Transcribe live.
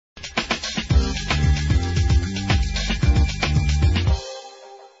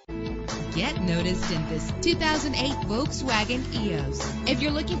noticed in this 2008 Volkswagen Eos. If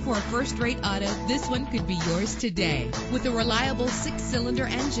you're looking for a first-rate auto, this one could be yours today. With a reliable 6-cylinder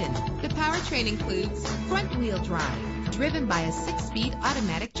engine, the powertrain includes front-wheel drive, driven by a 6-speed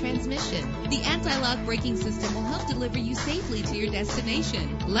automatic transmission. The anti-lock braking system will help deliver you safely to your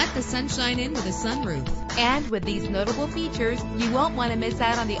destination. Let the sunshine in with a sunroof. And with these notable features, you won't want to miss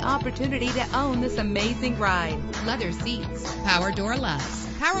out on the opportunity to own this amazing ride. Leather seats, power door locks,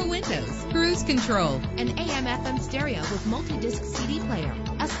 power windows, cruise control, an AM/FM stereo with multi-disc CD player,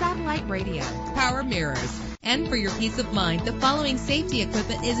 a satellite radio, power mirrors. And for your peace of mind, the following safety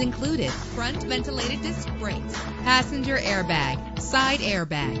equipment is included: front ventilated disc brakes, passenger airbag, side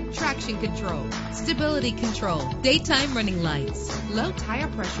airbag, traction control, stability control, daytime running lights, low tire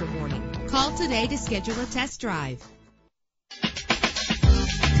pressure warning. Call today to schedule a test drive.